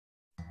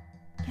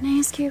Can I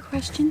ask you a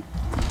question?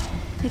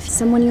 If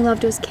someone you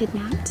loved was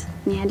kidnapped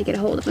and you had to get a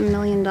hold of $1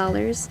 million,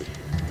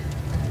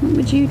 what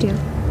would you do?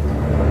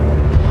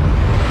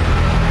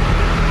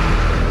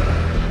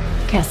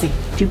 Cassie,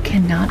 you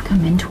cannot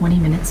come in 20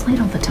 minutes late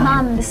all the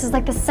time. Mom, this is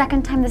like the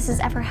second time this has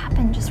ever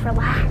happened. Just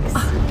relax.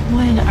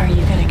 When are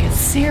you gonna get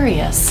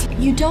serious?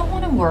 You don't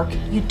want to work.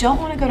 You don't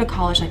want to go to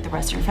college like the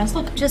rest of your friends.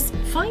 Look, just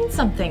find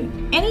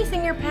something,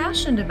 anything you're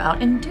passionate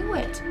about, and do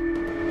it.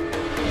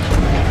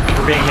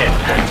 We're being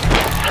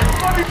hit.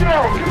 Money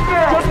down! Get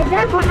down! Just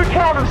away from the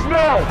counters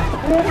now!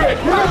 Move it!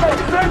 Move it!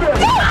 Send it!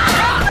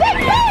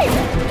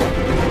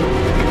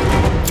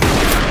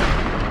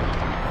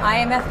 I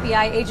am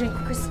FBI agent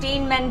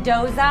Christine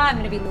Mendoza. I'm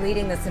going to be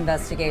leading this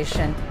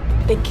investigation.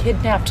 They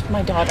kidnapped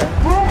my daughter.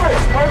 Move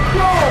it! Let's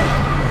go!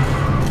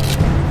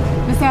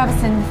 Miss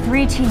Avison,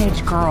 3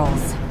 teenage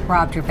girls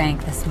robbed your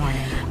bank this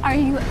morning. Are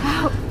you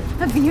out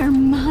of your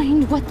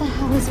mind? What the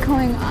hell is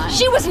going on?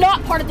 She was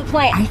not part of the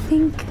plan. I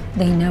think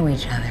they know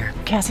each other.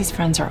 Cassie's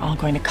friends are all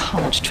going to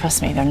college.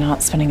 Trust me, they're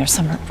not spending their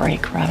summer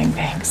break robbing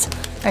banks.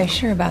 Are you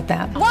sure about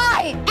that?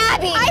 Why,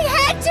 Abby? I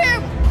had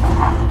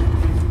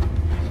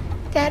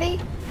to!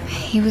 Daddy?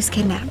 He was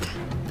kidnapped,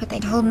 but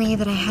they told me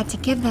that I had to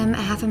give them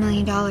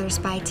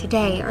 $500,000 by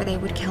today or they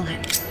would kill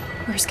him.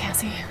 Where's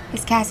Cassie?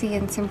 Is Cassie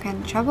in some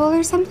kind of trouble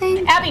or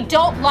something? Abby,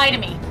 don't lie to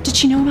me. Did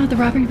she know about the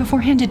robbery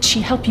beforehand? Did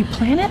she help you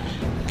plan it?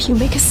 If you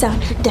make a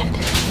sound, you're dead.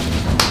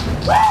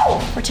 Woo!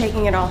 We're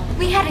taking it all.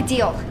 We had a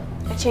deal.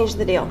 I changed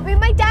the deal. I mean,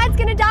 my dad's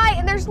gonna die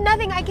and there's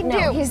nothing I can do.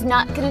 No, he's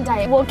not gonna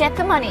die. We'll get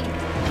the money.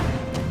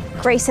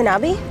 Grace and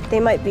Abby, they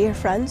might be your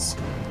friends.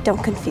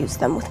 Don't confuse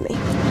them with me.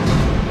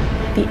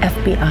 The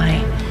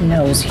FBI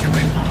knows you're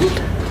involved.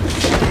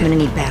 I'm gonna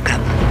need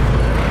backup.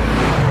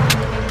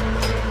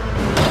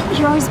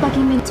 You're always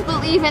bugging me to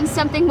believe in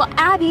something. Well,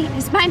 Abby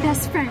is my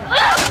best friend.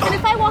 And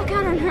if I walk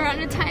out on her at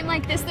a time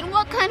like this, then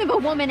what kind of a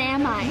woman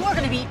am I? You're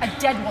gonna be a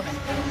dead woman.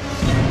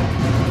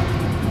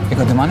 You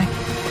got the money?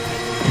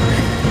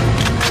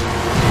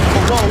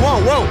 Whoa,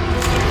 whoa, whoa,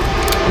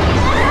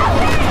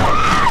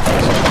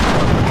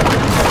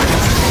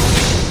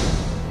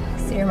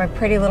 So you're my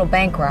pretty little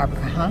bank robber,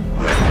 huh?